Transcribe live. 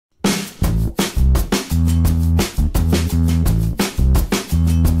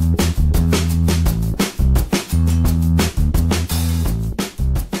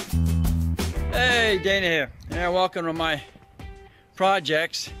Yeah, welcome to my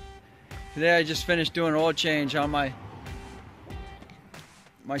projects. Today I just finished doing an oil change on my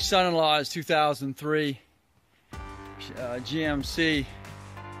son-in-law's 2003 GMC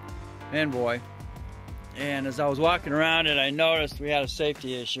Envoy. And as I was walking around it, I noticed we had a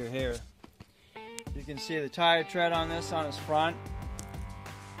safety issue here. You can see the tire tread on this on its front.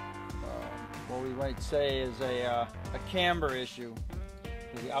 What we might say is a camber issue.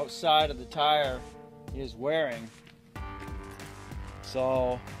 The outside of the tire is wearing.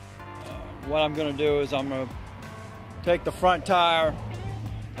 So what I'm going to do is I'm going to take the front tire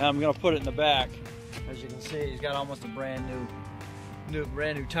and I'm going to put it in the back. As you can see, he's got almost a brand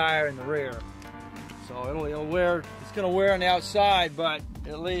new tire in the rear. So it'll wear. It's going to wear on the outside, but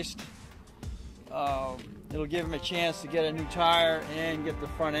at least it'll give him a chance to get a new tire and get the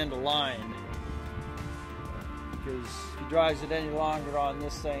front end aligned. Because if he drives it any longer on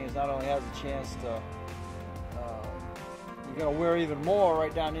this thing, he not only has a chance to, you're going to wear even more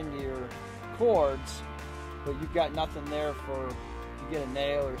right down into your cords, but you've got nothing there to get a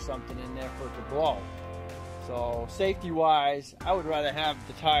nail or something in there for it to blow. So safety-wise, I would rather have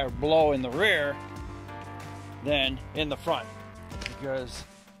the tire blow in the rear than in the front, because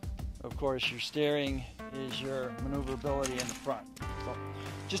of course your steering is your maneuverability in the front. So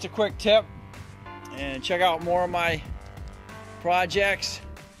just a quick tip. And check out more of my projects.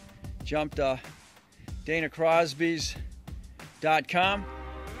 Jump to DanaCrosbys.com.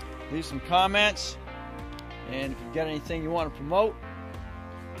 Leave some comments. And if you've got anything you want to promote,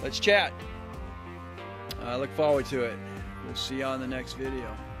 let's chat. I look forward to it. We'll see you on the next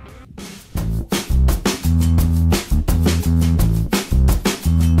video.